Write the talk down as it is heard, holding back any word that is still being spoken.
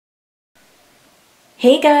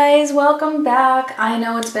Hey guys, welcome back. I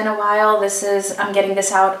know it's been a while. I'm getting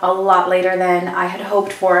this out a lot later than I had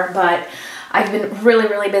hoped for, but I've been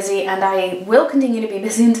really busy and I will continue to be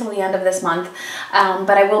busy until the end of this month.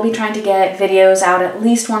 But I will be trying to get videos out at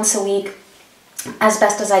least once a week as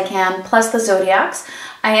best as I can, plus the zodiacs.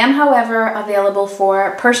 I am, however, available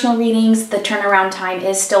for personal readings. The turnaround time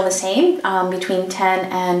is still the same, between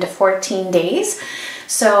 10 and 14 days.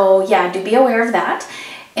 So yeah, do be aware of that.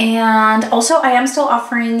 And also I am still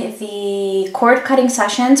offering the cord cutting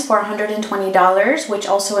sessions for $120, which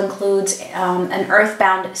also includes an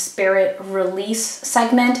earthbound spirit release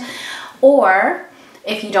segment. Or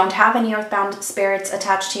if you don't have any earthbound spirits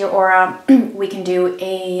attached to your aura, we can do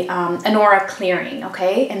an aura clearing,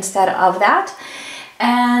 okay, instead of that.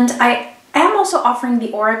 And I am also offering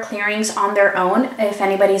the aura clearings on their own. If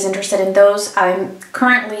anybody's interested in those, I'm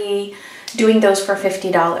currently doing those for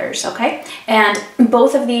 $50, okay? And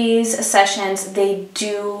both of these sessions, they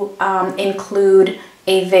do include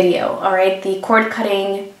a video, all right? The cord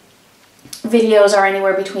cutting videos are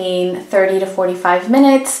anywhere between 30 to 45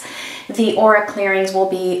 minutes. The aura clearings will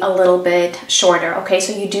be a little bit shorter, okay?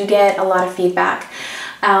 So you do get a lot of feedback.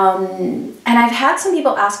 And I've had some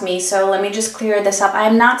people ask me, so let me just clear this up. I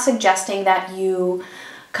am not suggesting that you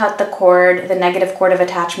cut the cord, the negative cord of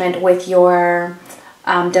attachment with your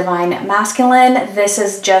divine masculine. This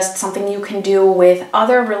is just something you can do with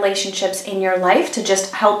other relationships in your life to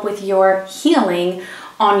just help with your healing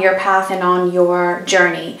on your path and on your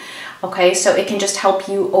journey. Okay, so it can just help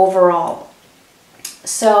you overall.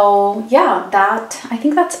 So yeah, I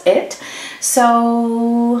think that's it.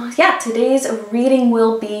 So yeah, today's reading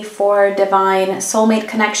will be for divine soulmate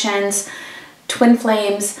connections, twin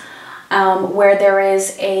flames, where there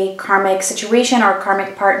is a karmic situation or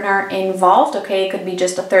karmic partner involved. Okay, it could be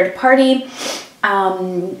just a third party.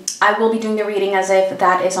 I will be doing the reading as if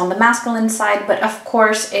that is on the masculine side, but of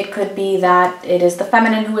course it could be that it is the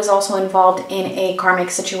feminine who is also involved in a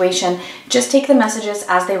karmic situation. Just take the messages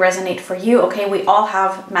as they resonate for you. Okay, we all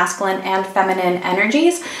have masculine and feminine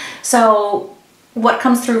energies, so what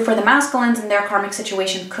comes through for the masculines in their karmic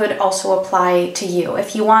situation could also apply to you.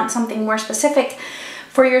 If you want something more specific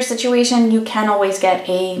for your situation, you can always get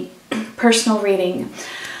a personal reading.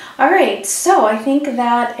 All right, so I think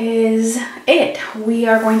that is it. We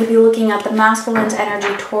are going to be looking at the masculine's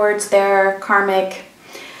energy towards their karmic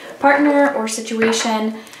partner or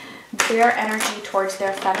situation, their energy towards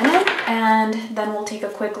their feminine, and then we'll take a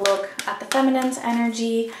quick look at the feminine's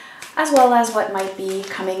energy, as well as what might be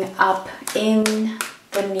coming up in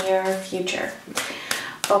the near future.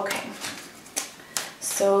 Okay.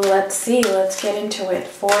 So let's see, let's get into it.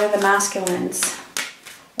 For the masculines,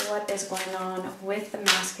 what is going on with the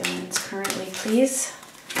masculines currently, please?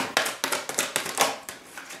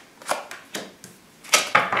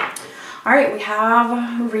 All right, we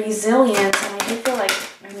have resilience, and I do feel like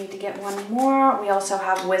I need to get one more. We also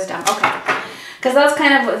have wisdom. Okay, because that's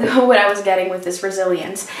kind of what I was getting with this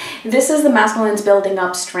resilience. This is the masculines building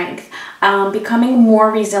up strength, becoming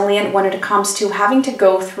more resilient when it comes to having to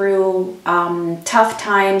go through tough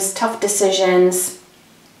times, tough decisions,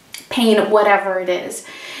 pain, whatever it is.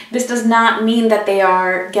 This does not mean that they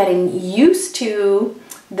are getting used to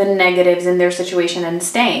the negatives in their situation and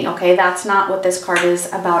staying, okay? That's not what this card is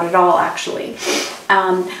about at all, actually.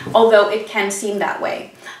 Although it can seem that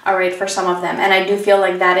way, all right, for some of them. And I do feel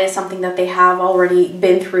like that is something that they have already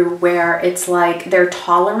been through, where it's like their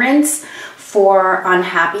tolerance for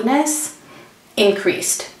unhappiness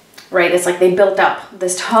increased, right? It's like they built up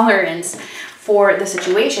this tolerance for the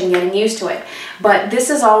situation, getting used to it. But this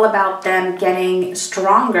is all about them getting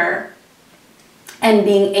stronger and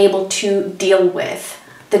being able to deal with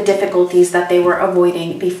the difficulties that they were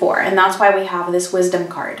avoiding before. And that's why we have this wisdom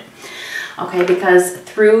card. Okay, because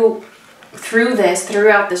throughout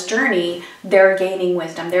this journey, they're gaining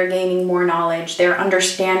wisdom, they're gaining more knowledge, they're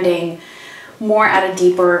understanding more at a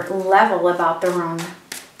deeper level about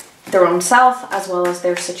their own self as well as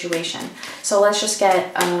their situation. So let's just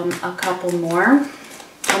get a couple more,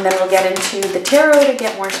 and then we'll get into the tarot to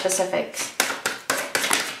get more specifics.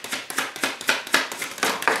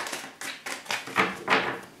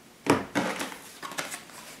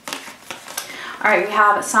 All right, we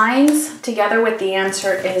have signs together with the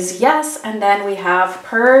answer is yes, and then we have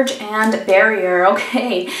purge and barrier.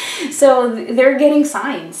 Okay, so they're getting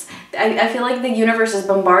signs. I feel like the universe is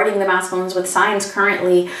bombarding the masculines with signs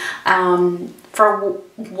currently for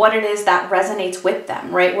what it is that resonates with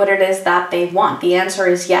them, right? What it is that they want. The answer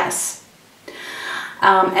is yes.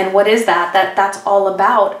 And what is that? That's all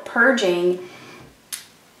about purging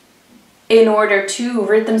in order to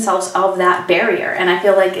rid themselves of that barrier. And I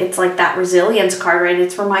feel like it's like that resilience card, right?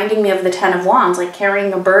 It's reminding me of the Ten of Wands, like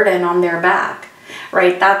carrying a burden on their back,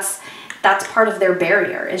 right? That's part of their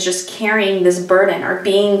barrier, is just carrying this burden, or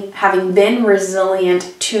having been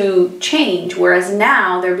resilient to change, whereas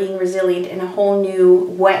now they're being resilient in a whole new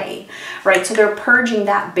way, right? So they're purging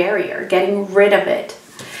that barrier, getting rid of it.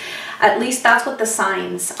 At least that's what the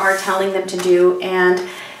signs are telling them to do. And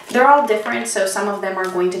they're all different, so some of them are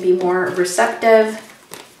going to be more receptive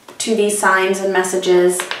to these signs and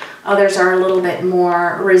messages. Others are a little bit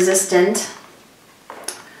more resistant.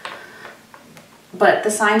 But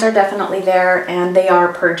the signs are definitely there, and they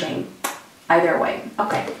are purging either way.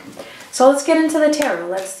 Okay, so let's get into the tarot.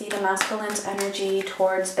 Let's see the masculine's energy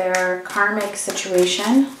towards their karmic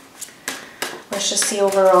situation. Let's just see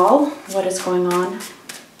overall what is going on.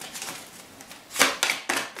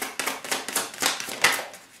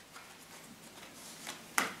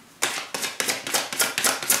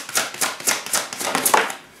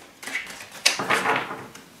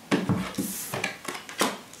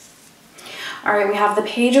 All right, we have the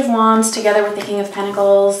Page of Wands together with the King of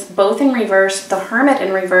Pentacles, both in reverse, the Hermit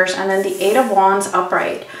in reverse, and then the Eight of Wands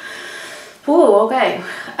upright. Ooh, okay.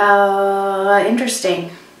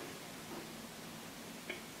 Interesting.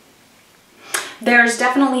 There's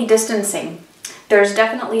definitely distancing. There's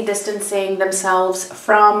definitely distancing themselves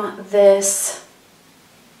from this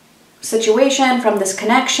situation, from this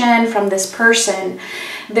connection, from this person.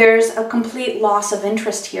 There's a complete loss of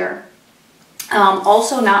interest here.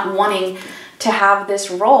 Also not wanting to have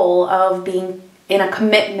this role of being in a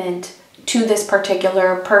commitment to this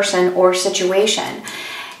particular person or situation.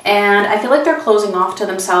 And I feel like they're closing off to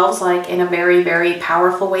themselves, like in a very, very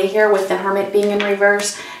powerful way here, with the Hermit being in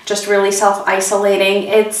reverse, just really self-isolating.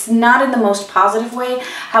 It's not in the most positive way.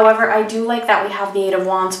 However, I do like that we have the Eight of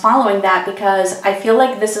Wands following that, because I feel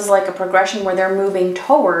like this is like a progression where they're moving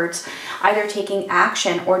towards either taking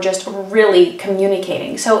action or just really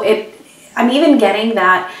communicating. So I'm even getting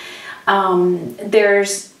that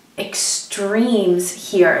there's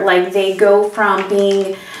extremes here. Like they go from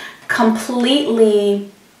being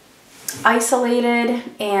completely isolated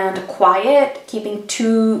and quiet, keeping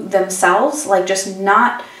to themselves, like just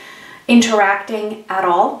not interacting at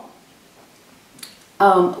all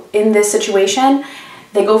in this situation.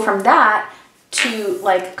 They go from that to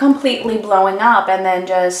like completely blowing up, and then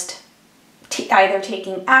just either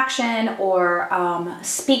taking action or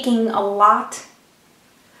speaking a lot.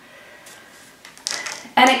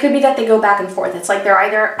 And it could be that they go back and forth. It's like they're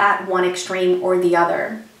either at one extreme or the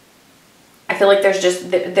other. I feel like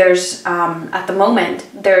there's at the moment,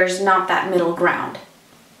 there's not that middle ground.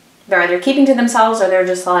 They're either keeping to themselves or they're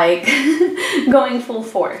just like going full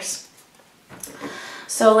force.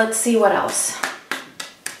 So let's see what else.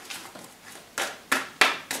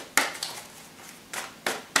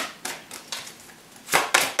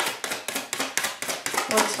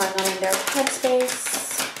 What's going on in their headspace?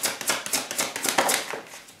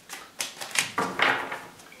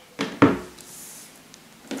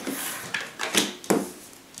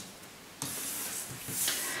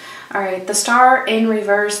 All right, the Star in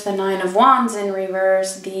reverse, the Nine of Wands in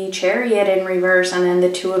reverse, the Chariot in reverse, and then the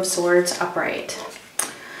Two of Swords upright.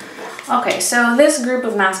 Okay, so this group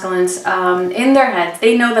of masculines, in their heads,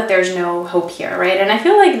 they know that there's no hope here, right? And I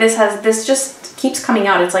feel like this just keeps coming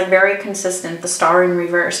out. It's like very consistent, the Star in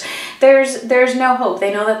reverse. There's no hope.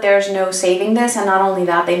 They know that there's no saving this, and not only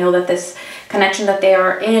that, they know that this connection that they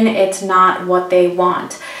are in, it's not what they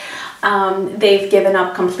want. They've given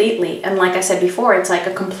up completely. And like I said before, it's like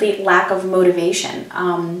a complete lack of motivation.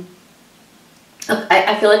 I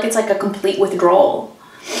feel like it's like a complete withdrawal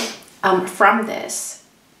from this.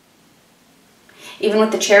 Even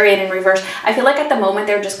with the Chariot in reverse, I feel like at the moment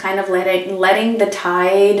they're just kind of letting the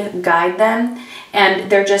tide guide them,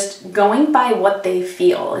 and they're just going by what they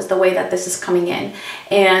feel is the way that this is coming in.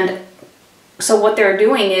 And so what they're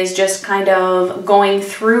doing is just kind of going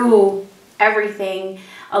through everything,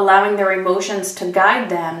 allowing their emotions to guide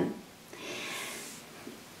them.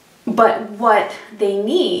 But what they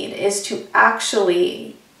need is to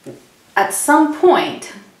actually, at some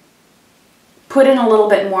point, put in a little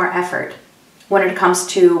bit more effort when it comes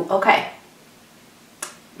to, okay,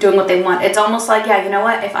 doing what they want. It's almost like, yeah, you know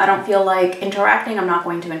what? If I don't feel like interacting, I'm not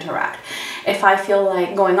going to interact. If I feel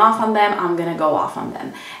like going off on them, I'm going to go off on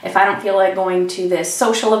them. If I don't feel like going to this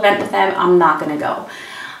social event with them, I'm not going to go.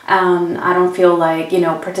 I don't feel like, you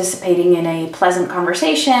know, participating in a pleasant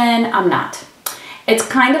conversation, I'm not. It's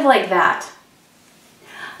kind of like that.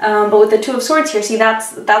 But with the Two of Swords here, see,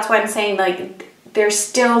 that's why I'm saying, like, there's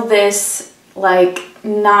still this, like,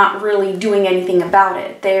 not really doing anything about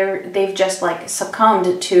it. They've just, like,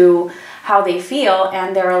 succumbed to how they feel,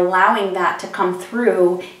 and they're allowing that to come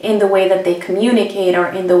through in the way that they communicate or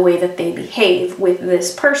in the way that they behave with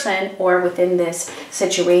this person or within this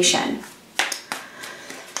situation.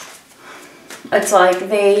 It's like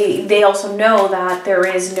they also know that there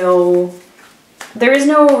is no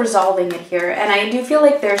resolving it here. And I do feel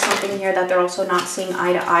like there's something here that they're also not seeing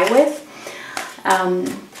eye to eye with.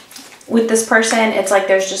 With this person, it's like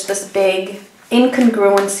there's just this big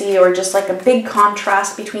incongruency or just like a big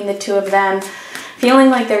contrast between the two of them, feeling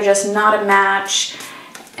like they're just not a match.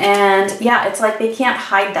 And yeah, it's like they can't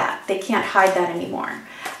hide that. They can't hide that anymore.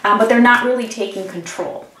 But they're not really taking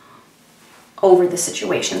control over the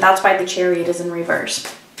situation. That's why the Chariot is in reverse.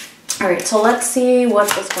 All right, so let's see what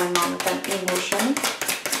is going on with that emotion.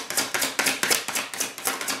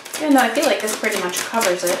 Even though I feel like this pretty much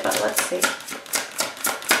covers it, but let's see.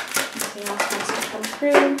 Anything else wants to come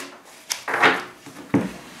through?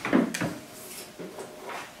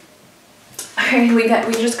 Alright,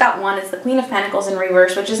 we just got one. It's the Queen of Pentacles in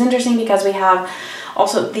reverse, which is interesting because we have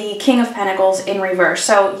also the King of Pentacles in reverse.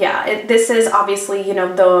 So yeah, this is obviously, you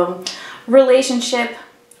know, the relationship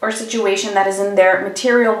or situation that is in their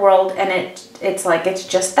material world, and it's like it's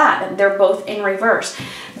just that, and they're both in reverse.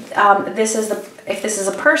 If this is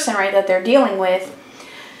a person, right, that they're dealing with,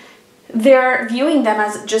 they're viewing them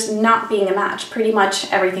as just not being a match. Pretty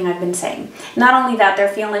much everything I've been saying. Not only that, they're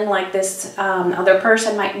feeling like this other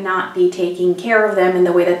person might not be taking care of them in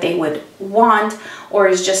the way that they would want, or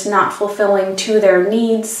is just not fulfilling to their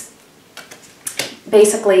needs.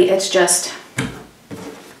 Basically, it's just,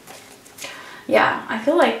 yeah, I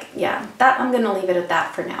feel like, yeah, that I'm going to leave it at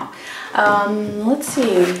that for now. Let's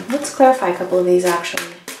see. Let's clarify a couple of these,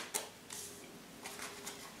 actually.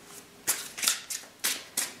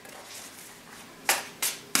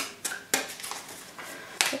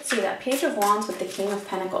 Let's see, that Page of Wands with the King of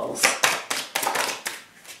Pentacles.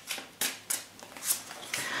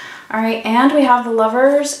 All right, and we have the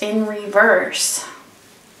Lovers in reverse.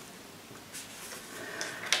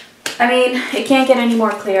 I mean, it can't get any more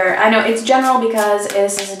clear. I know it's general because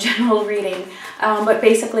this is a general reading, but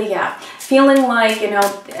basically, yeah, feeling like, you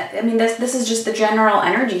know, I mean, this is just the general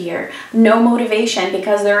energy here. No motivation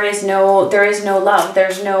because there is no love.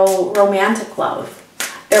 There's no romantic love.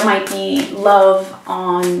 There might be love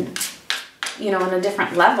on, you know, on a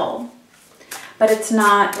different level, but it's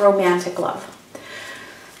not romantic love.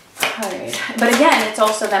 All right, but again, it's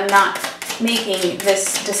also them not making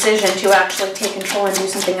this decision to actually take control and do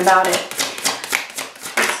something about it.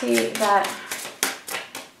 Let's see that,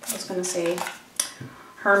 I was going to say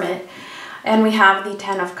Hermit, and we have the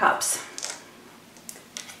Ten of Cups.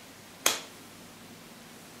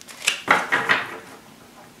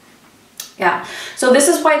 Yeah, so this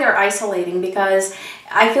is why they're isolating, because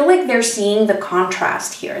I feel like they're seeing the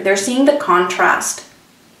contrast here. They're seeing the contrast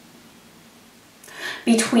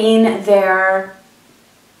between their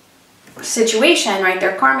situation, right,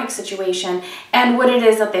 their karmic situation, and what it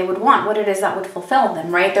is that they would want, what it is that would fulfill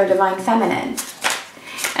them, right, their divine feminine.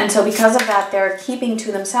 And so because of that, they're keeping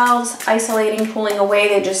to themselves, isolating, pulling away.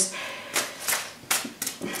 They just,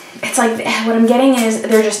 it's like, what I'm getting is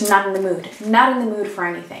they're just not in the mood for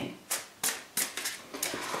anything.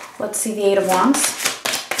 Let's see the Eight of Wands.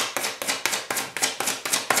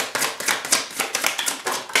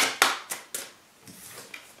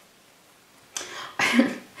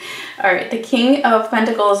 All right, the King of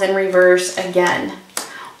Pentacles in reverse again.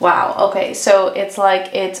 Wow, okay, so it's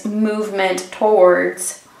like it's movement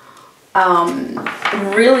towards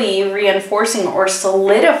really reinforcing or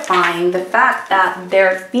solidifying the fact that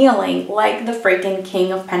they're feeling like the freaking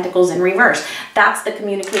King of Pentacles in reverse. That's the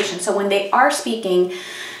communication. So when they are speaking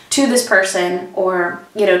to this person, or,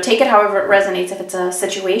 you know, take it however it resonates, if it's a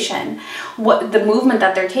situation, what the movement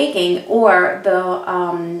that they're taking or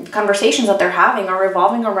the conversations that they're having are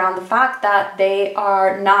revolving around the fact that they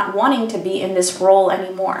are not wanting to be in this role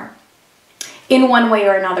anymore. In one way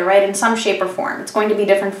or another, right? In some shape or form. It's going to be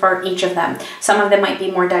different for each of them. Some of them might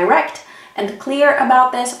be more direct and clear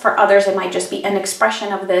about this. For others, it might just be an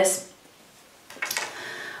expression of this,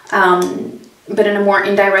 but in a more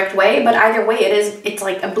indirect way. But either way, it's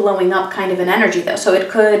like a blowing up kind of an energy though. So it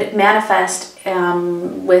could manifest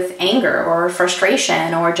with anger or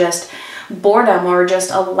frustration or just boredom or just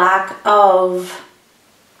a lack of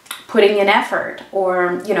putting in effort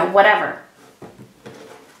or, you know, whatever.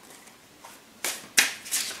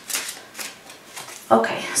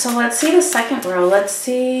 Okay, so let's see the second row. Let's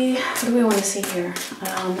see, what do we want to see here?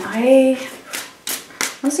 I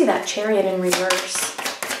want to see that Chariot in reverse,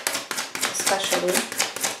 especially.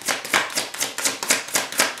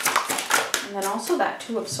 And then also that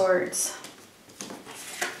Two of Swords.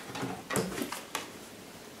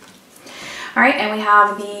 All right, and we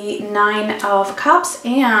have the Nine of Cups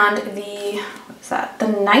and the, what is that? The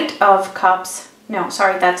Knight of Cups. No,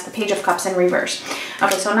 sorry, that's the Page of Cups in reverse.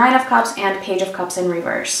 Okay, so Nine of Cups and Page of Cups in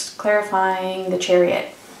reverse. Clarifying the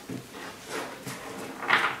Chariot.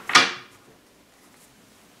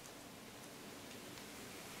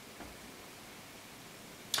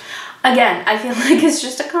 Again, I feel like it's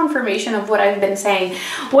just a confirmation of what I've been saying.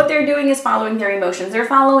 What they're doing is following their emotions. They're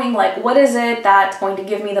following, like, what is it that's going to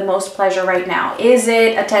give me the most pleasure right now? Is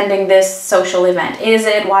it attending this social event? Is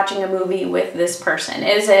it watching a movie with this person?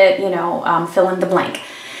 Is it, you know, fill in the blank?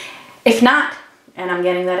 If not, and I'm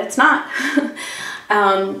getting that it's not,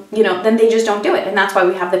 you know, then they just don't do it. And that's why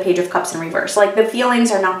we have the Page of Cups in reverse. Like, the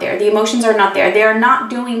feelings are not there. The emotions are not there. They are not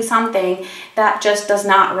doing something that just does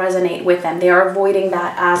not resonate with them. They are avoiding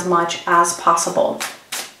that as much as possible.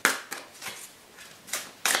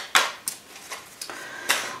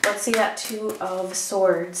 Let's see that Two of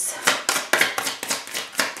Swords.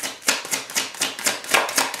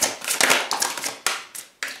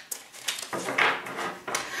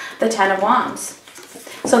 The Ten of Wands.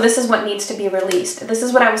 So this is what needs to be released. This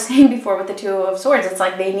is what I was saying before with the Two of Swords. It's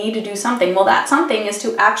like they need to do something. Well, that something is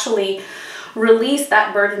to actually release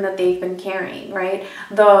that burden that they've been carrying, right?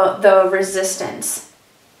 The resistance.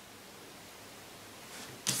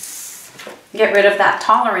 Get rid of that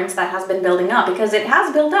tolerance that has been building up, because it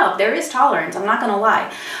has built up. There is tolerance, I'm not going to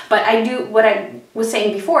lie. But what I was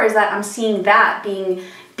saying before is that I'm seeing that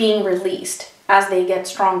being released as they get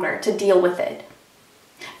stronger to deal with it,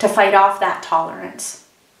 to fight off that tolerance.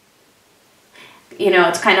 You know,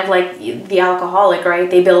 it's kind of like the alcoholic,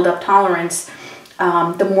 right? They build up tolerance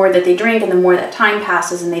the more that they drink and the more that time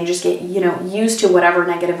passes, and they just get, you know, used to whatever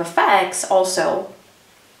negative effects also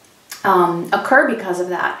occur because of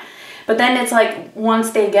that. But then it's like,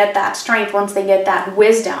 once they get that strength, once they get that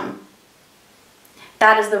wisdom,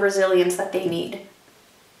 that is the resilience that they need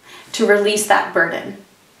to release that burden.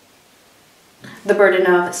 The burden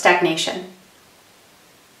of stagnation.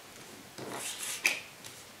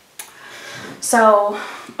 So,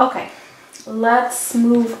 okay, let's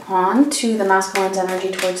move on to the masculine's energy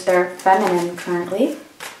towards their feminine currently.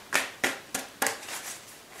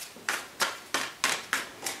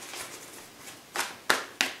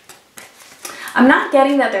 I'm not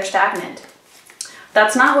getting that they're stagnant.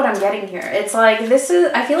 That's not what I'm getting here. It's like,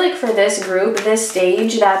 I feel like for this group, this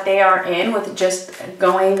stage that they are in with just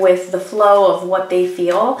going with the flow of what they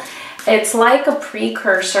feel, it's like a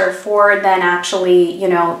precursor for then actually, you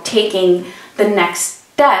know, taking the next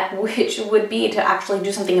step, which would be to actually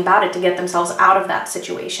do something about it to get themselves out of that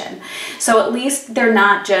situation. So at least they're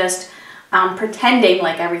not just pretending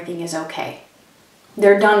like everything is okay.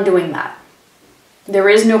 They're done doing that. There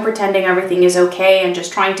is no pretending everything is okay and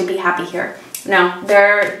just trying to be happy here. No,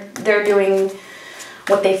 they're doing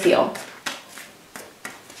what they feel.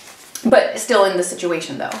 But still in the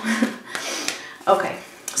situation though. Okay,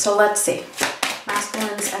 so let's see.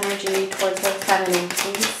 Masculine's energy towards their feminine,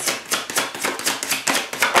 please.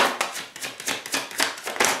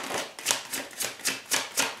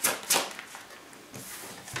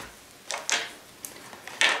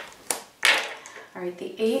 All right,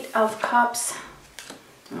 the Eight of Cups.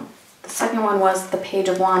 Oh, the second one was the Page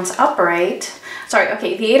of Wands upright. Sorry,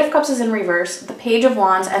 okay, the Eight of Cups is in reverse, the Page of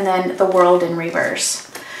Wands, and then the World in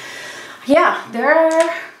reverse. Yeah,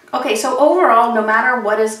 okay, so overall, no matter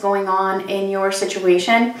what is going on in your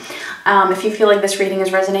situation, if you feel like this reading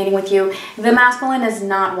is resonating with you, the masculine is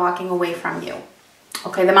not walking away from you.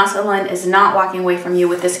 Okay, the masculine is not walking away from you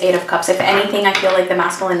with this Eight of Cups. If anything, I feel like the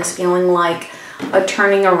masculine is feeling like a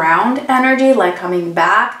turning around energy, like coming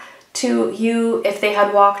back to you if they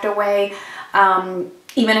had walked away,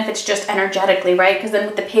 even if it's just energetically, right? Because then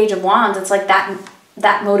with the Page of Wands, it's like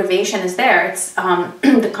that motivation is there. It's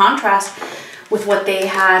the contrast with what they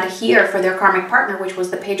had here for their karmic partner, which was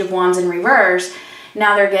the Page of Wands in reverse.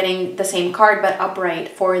 Now they're getting the same card but upright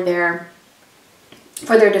for their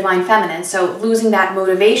divine feminine. So losing that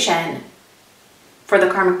motivation for the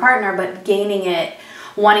karmic partner, but gaining it,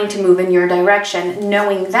 wanting to move in your direction,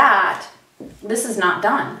 knowing that this is not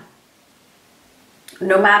done.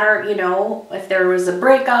 No matter, you know, if there was a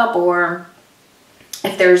breakup or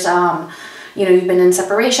if there's, you know, you've been in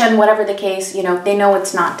separation, whatever the case, you know, they know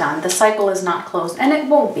it's not done. The cycle is not closed, and it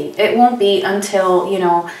won't be. It won't be until, you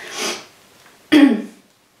know,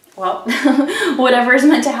 well, whatever is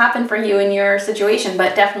meant to happen for you in your situation,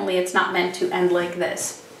 but definitely it's not meant to end like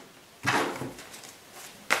this.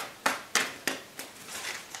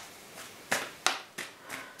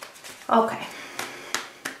 Okay.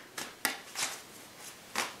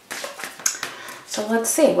 So let's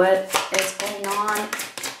see what is going on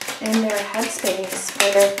in their headspace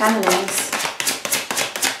for their feminines.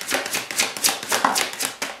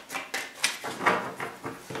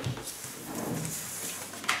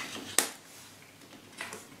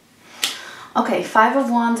 Okay, Five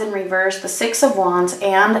of Wands in reverse, the Six of Wands,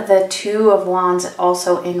 and the Two of Wands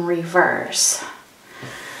also in reverse.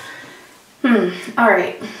 All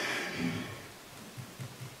right.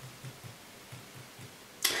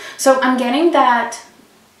 So I'm getting that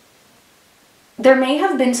there may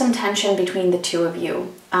have been some tension between the two of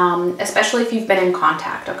you, especially if you've been in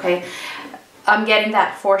contact, okay? I'm getting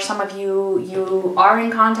that for some of you, you are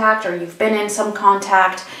in contact or you've been in some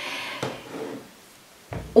contact.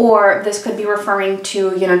 Or this could be referring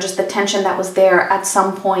to, you know, just the tension that was there at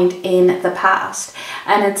some point in the past.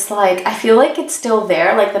 And it's like, I feel like it's still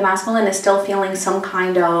there. Like the masculine is still feeling some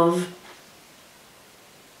kind of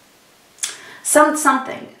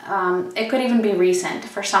something. It could even be recent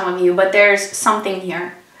for some of you, but there's something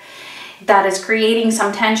here that is creating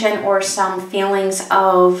some tension or some feelings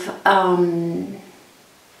of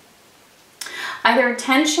either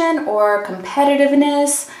tension or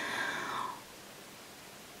competitiveness.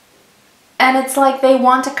 And it's like they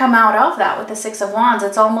want to come out of that with the Six of Wands.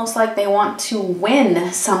 It's almost like they want to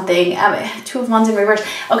win something. Two of Wands in reverse.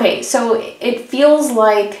 Okay, so it feels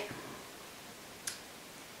like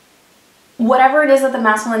whatever it is that the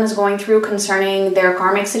masculine is going through concerning their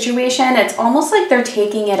karmic situation, it's almost like they're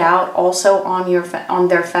taking it out also on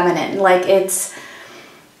their feminine. Like it's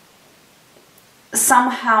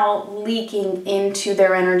somehow leaking into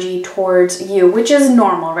their energy towards you, which is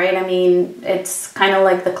normal, right? I mean, it's kind of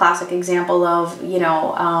like the classic example of, you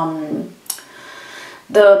know,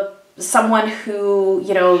 someone who,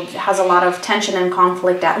 you know, has a lot of tension and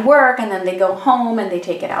conflict at work, and then they go home and they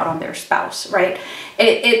take it out on their spouse, right?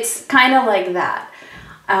 It's kind of like that.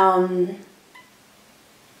 And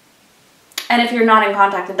if you're not in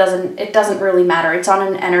contact, it doesn't really matter. It's on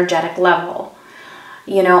an energetic level.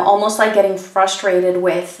 You know, almost like getting frustrated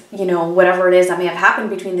with, you know, whatever it is that may have happened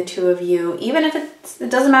between the two of you, even if it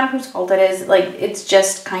doesn't matter whose fault it is, like it's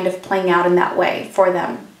just kind of playing out in that way for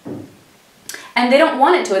them. And they don't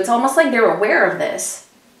want it to. It's almost like they're aware of this.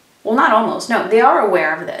 Well, not almost. No, they are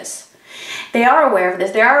aware of this. They are aware of this.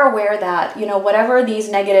 They are aware that, you know, whatever these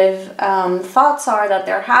negative thoughts are that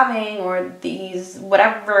they're having, or these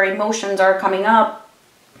whatever emotions are coming up,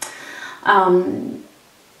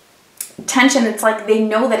 tension, it's like they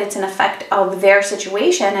know that it's an effect of their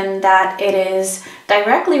situation and that it is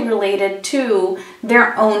directly related to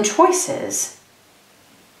their own choices.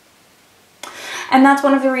 And that's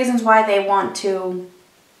one of the reasons why they want to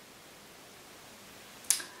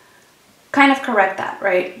kind of correct that,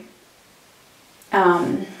 right?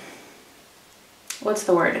 What's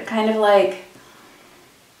the word? Kind of like,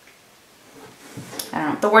 I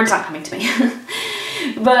don't know, the word's not coming to me.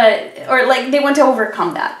 But, or like they want to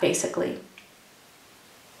overcome that, basically.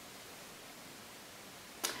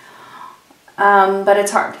 But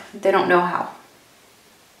it's hard. They don't know how.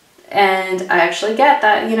 And I actually get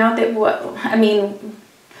that, you know, I mean,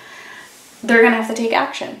 they're going to have to take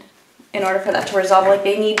action in order for that to resolve. Like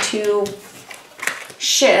they need to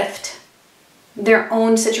shift their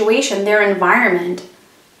own situation, their environment,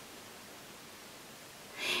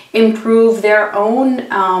 improve their own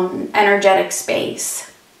energetic space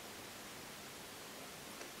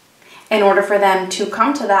in order for them to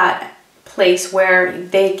come to that place where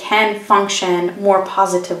they can function more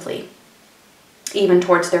positively, even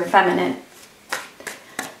towards their feminine.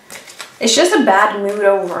 It's just a bad mood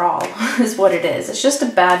overall, is what it is. It's just a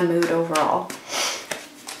bad mood overall.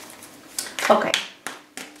 Okay.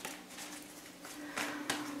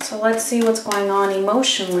 So let's see what's going on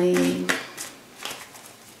emotionally.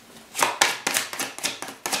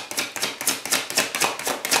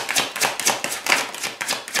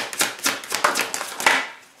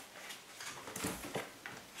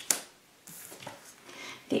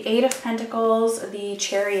 The Eight of Pentacles, the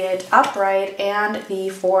Chariot upright, and the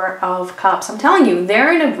Four of Cups. I'm telling you,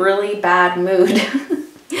 they're in a really bad mood.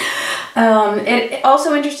 It's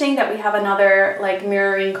also interesting that we have another like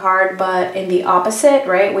mirroring card, but in the opposite,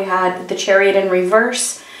 right? We had the Chariot in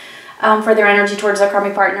reverse for their energy towards their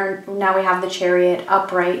karmic partner. Now we have the Chariot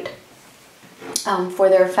upright for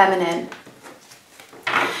their feminine.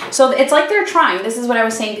 So it's like they're trying. This is what I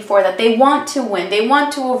was saying before, that they want to win. They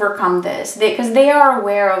want to overcome this because they are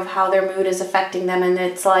aware of how their mood is affecting them. And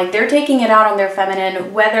it's like they're taking it out on their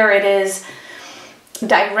feminine, whether it is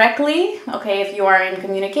directly, okay, if you are in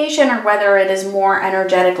communication, or whether it is more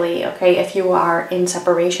energetically, okay, if you are in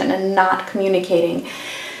separation and not communicating.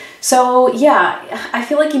 So yeah, I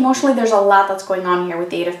feel like emotionally there's a lot that's going on here with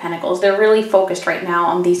the Eight of Pentacles. They're really focused right now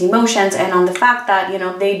on these emotions and on the fact that, you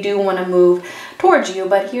know, they do want to move towards you.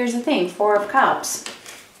 But here's the thing, Four of Cups,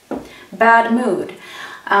 bad mood.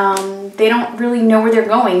 They don't really know where they're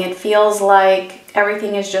going. It feels like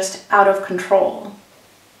everything is just out of control.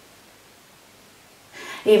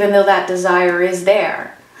 even though that desire is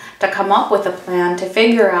there, to come up with a plan, to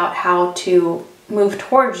figure out how to move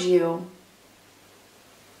towards you.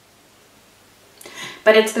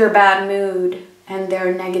 But it's their bad mood and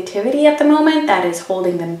their negativity at the moment that is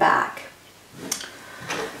holding them back.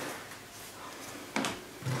 I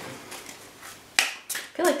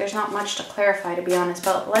feel like there's not much to clarify, to be honest,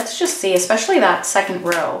 but let's just see, especially that second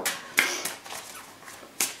row.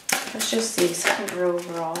 Let's just see, second row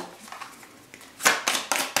overall.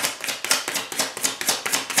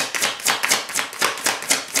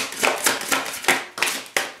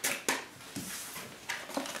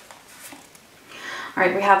 All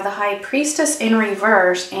right, we have the High Priestess in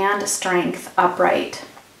reverse and Strength upright.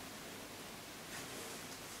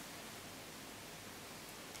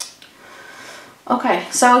 Okay,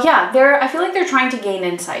 so yeah, I feel like they're trying to gain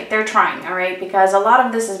insight. They're trying, all right, because a lot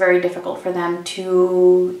of this is very difficult for them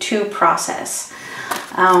to process.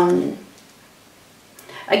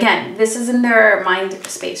 Again, this is in their mind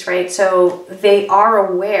space, right? So they are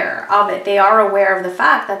aware of it. They are aware of the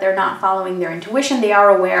fact that they're not following their intuition. They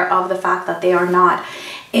are aware of the fact that they are not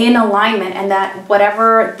in alignment, and that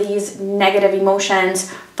whatever these negative emotions,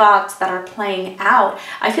 thoughts that are playing out,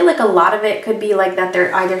 I feel like a lot of it could be like that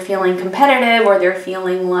they're either feeling competitive, or they're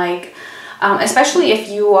feeling like, especially if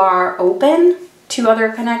you are open to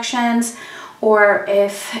other connections, or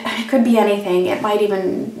if it could be anything, it might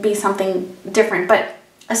even be something different, but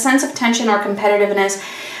a sense of tension or competitiveness,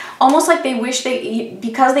 almost like they wish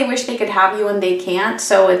because they wish they could have you and they can't.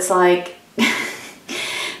 So it's like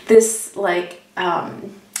this like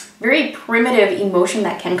very primitive emotion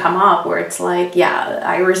that can come up, where it's like, yeah,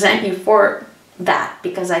 I resent you for that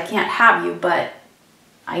because I can't have you, but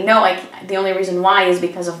I know the only reason why is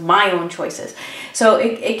because of my own choices. So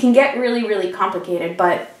it can get really, really complicated,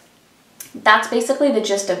 but that's basically the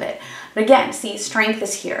gist of it. But again, see, Strength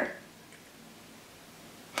is here.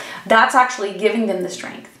 That's actually giving them the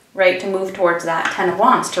strength, right, to move towards that Ten of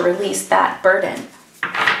Wands, to release that burden.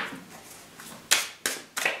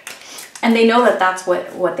 And they know that that's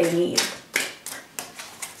what they need.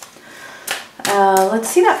 Let's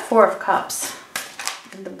see that Four of Cups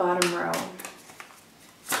in the bottom row.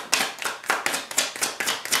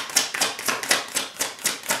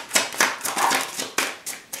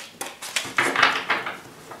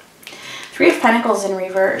 Three of Pentacles in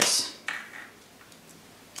reverse.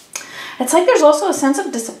 It's like there's also a sense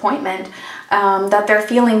of disappointment that they're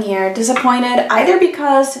feeling here. Disappointed either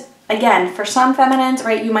because, again, for some feminines,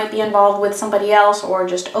 right, you might be involved with somebody else, or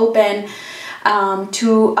just open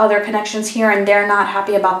to other connections here, and they're not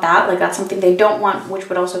happy about that. Like, that's something they don't want, which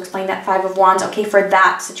would also explain that Five of Wands. Okay, for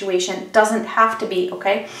that situation, doesn't have to be,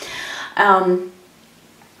 okay?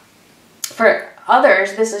 For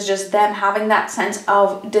others, this is just them having that sense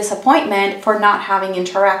of disappointment for not having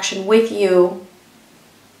interaction with you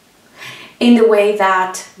in the way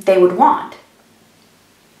that they would want.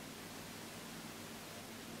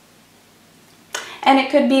 And it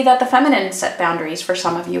could be that the feminine set boundaries for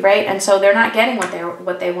some of you, right? And so they're not getting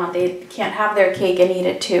what they want. They can't have their cake and eat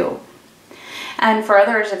it too. And for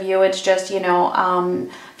others of you, it's just, you know,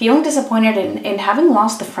 feeling disappointed in having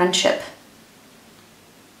lost the friendship,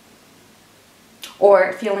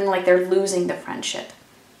 or feeling like they're losing the friendship.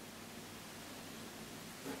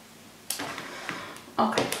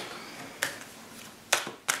 Okay.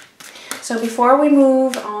 So before we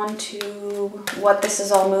move on to what this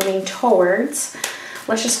is all moving towards,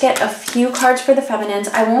 let's just get a few cards for the feminines.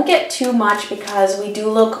 I won't get too much because we do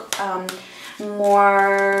look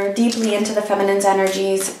more deeply into the feminine's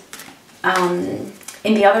energies in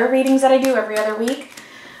the other readings that I do every other week,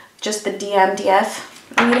 just the DMDF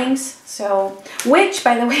readings. So, which,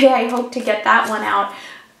 by the way, I hope to get that one out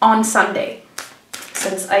on Sunday.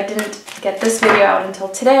 Since I didn't get this video out until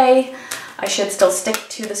today, I should still stick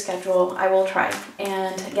to the schedule. I will try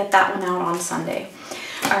and get that one out on Sunday.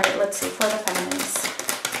 All right, let's see, for the feminines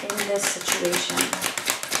in this situation.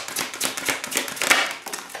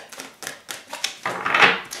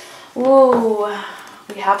 Ooh,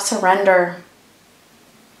 we have surrender.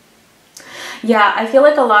 Yeah, I feel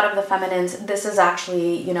like a lot of the feminines, this is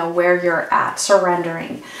actually, you know, where you're at,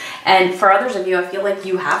 surrendering. And for others of you, I feel like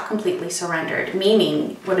you have completely surrendered.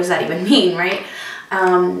 Meaning, what does that even mean, right?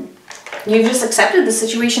 You've just accepted the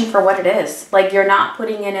situation for what it is. Like, you're not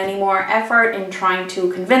putting in any more effort in trying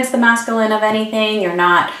to convince the masculine of anything. You're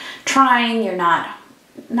not trying, you're not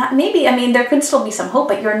maybe, I mean, there could still be some hope,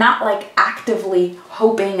 but you're not like actively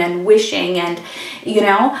hoping and wishing and, you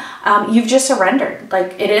know, you've just surrendered.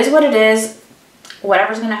 Like, it is what it is.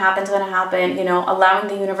 whatever's going to happen is going to happen, you know, allowing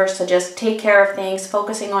the universe to just take care of things,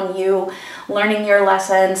 focusing on you, learning your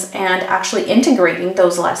lessons, and actually integrating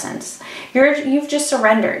those lessons. You've just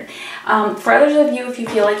surrendered. For others of you, if you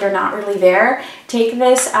feel like you're not really there, take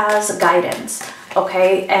this as guidance,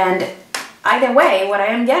 okay? And either way, what I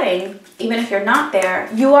am getting, even if you're not there,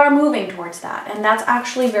 you are moving towards that. And that's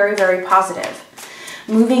actually very, very positive.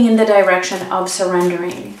 Moving in the direction of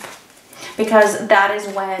surrendering. Because that is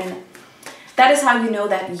how you know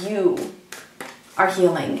that you are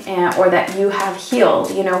healing, or that you have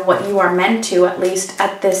healed, you know, what you are meant to, at least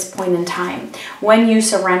at this point in time, when you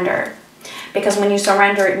surrender. Because when you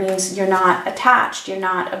surrender, it means you're not attached, you're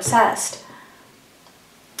not obsessed.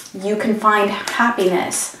 You can find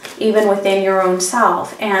happiness even within your own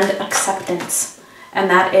self, and acceptance. And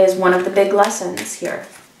that is one of the big lessons here.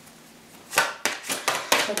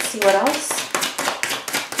 Let's see what else.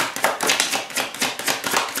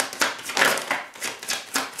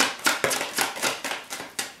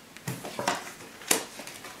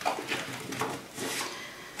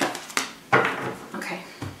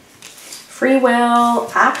 Free will,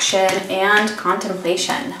 action, and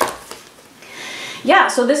contemplation. Yeah,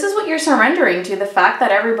 so this is what you're surrendering to, the fact that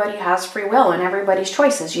everybody has free will and everybody's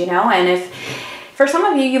choices, you know? And if, for some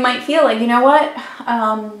of you, you might feel like, you know what?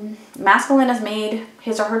 Masculine has made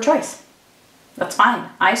his or her choice. That's fine.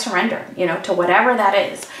 I surrender, you know, to whatever that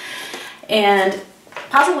is. And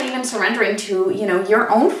possibly even surrendering to, you know,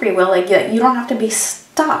 your own free will. Like, you don't have to be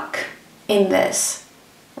stuck in this,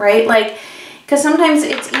 right? Like, because sometimes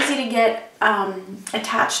it's easy to get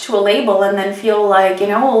attached to a label and then feel like, you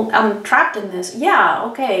know, well, I'm trapped in this. Yeah,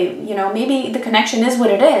 okay, you know, maybe the connection is what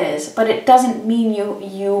it is, but it doesn't mean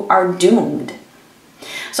you are doomed.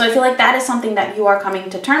 So I feel like that is something that you are coming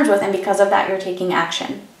to terms with, and because of that, you're taking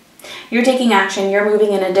action. You're taking action, you're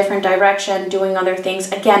moving in a different direction, doing other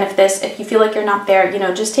things. Again, if you feel like you're not there, you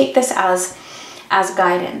know, just take this as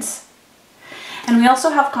guidance. And we also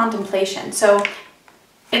have contemplation. So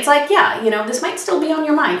it's like, yeah, you know, this might still be on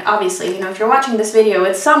your mind, obviously. You know, if you're watching this video,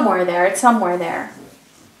 it's somewhere there, it's somewhere there.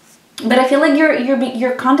 But I feel like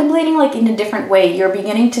you're contemplating like in a different way. You're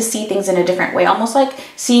beginning to see things in a different way, almost like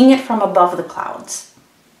seeing it from above the clouds.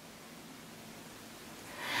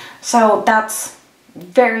 So that's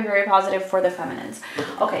very, very positive for the feminines.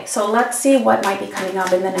 Okay, so let's see what might be coming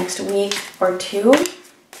up in the next week or two.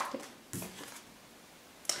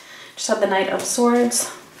 Just have the Knight of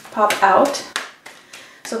Swords pop out.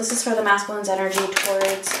 So this is for the masculine's energy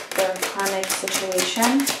towards their karmic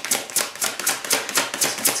situation.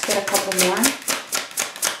 So let's get a couple more.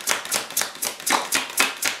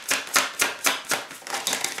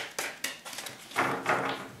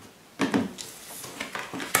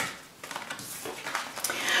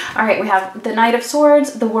 All right, we have the Knight of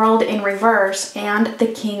Swords, the World in reverse, and the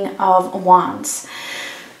King of Wands.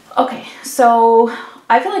 Okay, so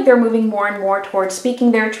I feel like they're moving more and more towards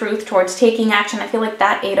speaking their truth, towards taking action. I feel like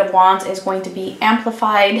that Eight of Wands is going to be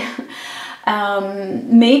amplified.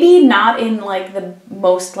 Maybe not in like the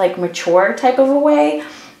most like mature type of a way,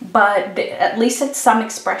 but at least it's some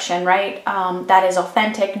expression, right? That is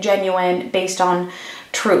authentic, genuine, based on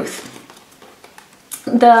truth.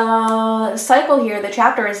 The cycle here, the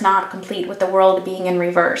chapter is not complete with the World being in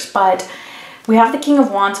reverse, but we have the King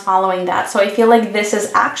of Wands following that. So I feel like this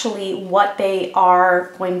is actually what they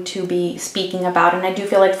are going to be speaking about. And I do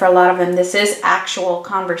feel like for a lot of them, this is actual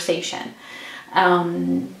conversation,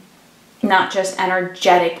 not just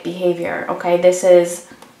energetic behavior. Okay, this is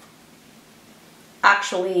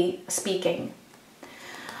actually speaking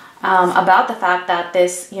about the fact that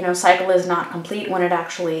this, you know, cycle is not complete when it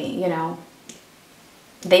actually, you know,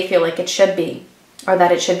 they feel like it should be, or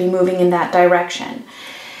that it should be moving in that direction.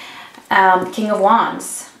 King of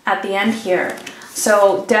Wands at the end here.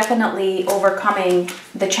 So definitely overcoming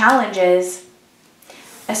the challenges,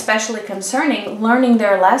 especially concerning learning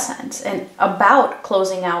their lessons and about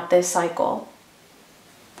closing out this cycle.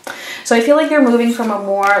 So I feel like they're moving from a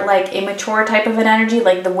more like immature type of an energy,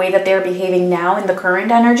 like the way that they're behaving now in the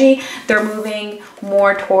current energy. They're moving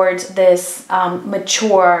more towards this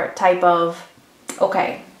mature type of,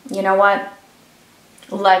 okay, you know what?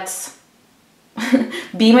 Let's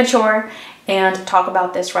be mature and talk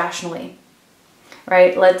about this rationally,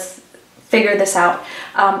 right? Let's figure this out.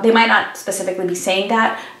 They might not specifically be saying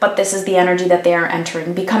that, but this is the energy that they are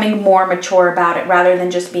entering, becoming more mature about it rather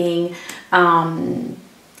than just being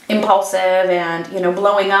impulsive and, you know,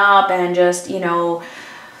 blowing up and just, you know,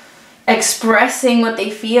 expressing what they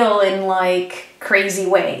feel in like crazy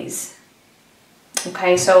ways.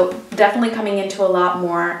 Okay, so definitely coming into a lot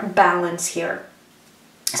more balance here.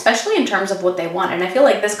 especially in terms of what they want. And I feel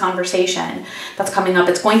like this conversation that's coming up,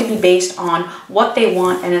 it's going to be based on what they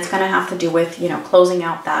want, and it's going to have to do with, you know, closing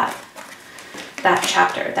out that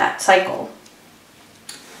chapter, that cycle.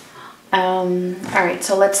 All right,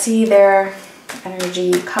 so let's see their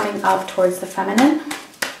energy coming up towards the feminine.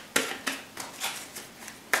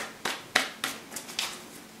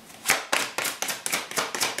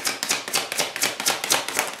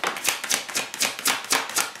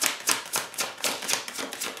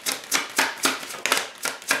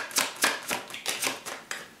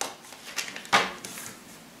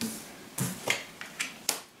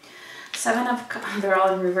 They're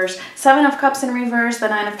all in reverse. 7 of Cups in reverse, the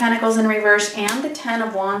 9 of Pentacles in reverse, and the 10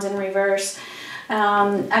 of Wands in reverse.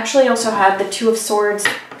 Actually also had the 2 of Swords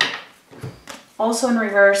also in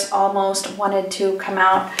reverse, almost wanted to come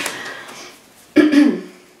out.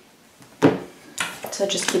 So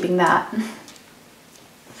just keeping that.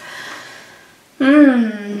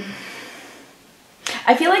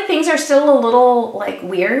 I feel like things are still a little like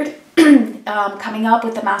weird coming up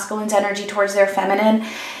with the masculine's energy towards their feminine.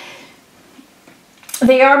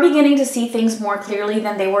 They are beginning to see things more clearly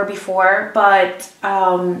than they were before, but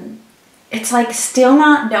it's like still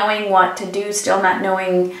not knowing what to do, still not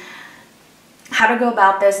knowing how to go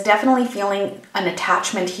about this. Definitely feeling an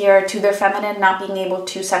attachment here to their feminine, not being able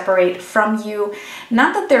to separate from you.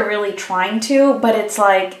 Not that they're really trying to, but it's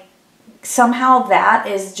like somehow that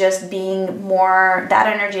is just being more, that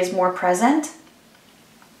energy is more present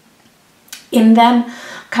in them,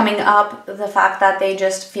 coming up, the fact that they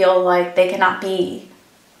just feel like they cannot be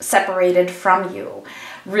separated from you,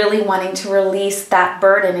 really wanting to release that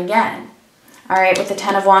burden again. All right, with the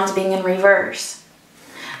 10 of Wands being in reverse,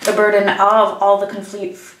 the burden of all the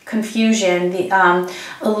confusion, the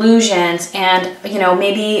illusions, and, you know,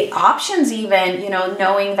 maybe options even, you know,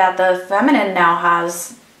 knowing that the feminine now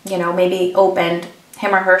has, you know, maybe opened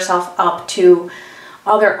him or herself up to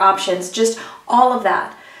other options, just all of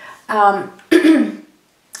that.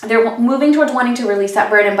 They're moving towards wanting to release that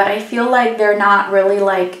burden, but I feel like they're not really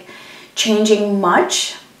like changing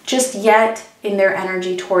much just yet in their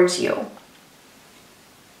energy towards you.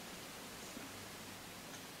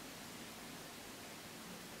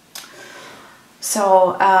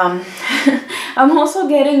 So I'm also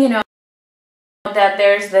getting, you know, that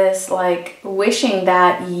there's this like wishing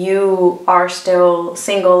that you are still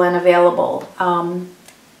single and available,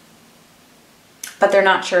 but they're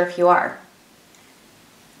not sure if you are.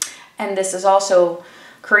 And this is also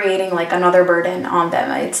creating like another burden on them.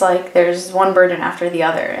 It's like there's one burden after the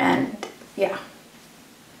other, and yeah.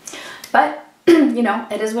 But, you know,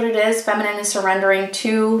 it is what it is. Feminine is surrendering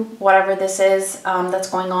to whatever this is that's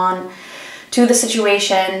going on, to the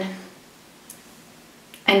situation,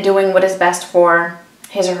 and doing what is best for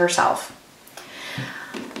his or herself.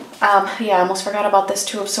 Yeah, I almost forgot about this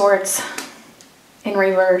 2 of Swords in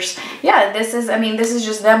reverse. Yeah, this is, I mean, this is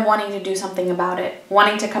just them wanting to do something about it,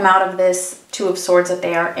 wanting to come out of this 2 of Swords that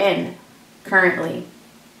they are in currently,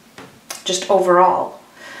 just overall.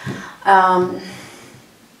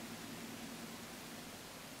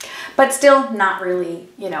 But still not really,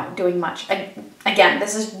 you know, doing much. Again,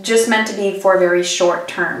 this is just meant to be for a very short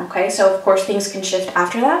term, okay? So, of course, things can shift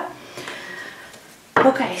after that.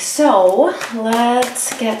 Okay, so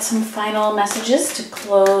let's get some final messages to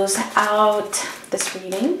close out this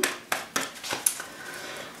reading.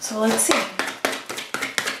 So let's see.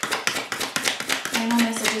 Final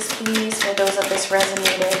messages, please, for those that this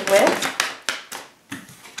resonated with.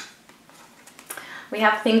 We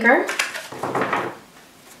have Thinker.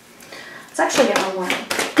 Let's actually get one more.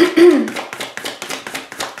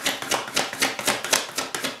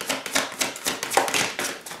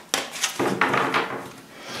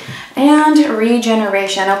 And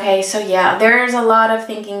regeneration. Okay, so yeah, there's a lot of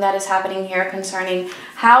thinking that is happening here concerning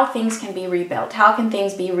how things can be rebuilt. How can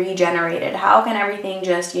things be regenerated? How can everything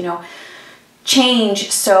just, you know, change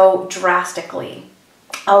so drastically?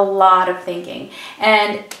 A lot of thinking.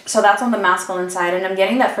 And so that's on the masculine side. And I'm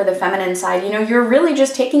getting that for the feminine side. You know, you're really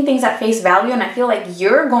just taking things at face value. And I feel like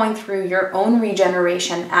you're going through your own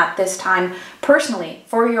regeneration at this time personally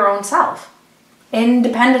for your own self,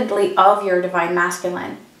 independently of your divine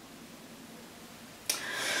masculine.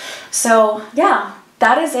 So yeah,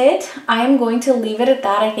 that is it. I am going to leave it at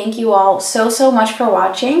that. I thank you all so much for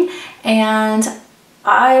watching, and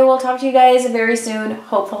I will talk to you guys very soon,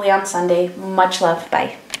 hopefully on Sunday. Much love.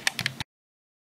 Bye.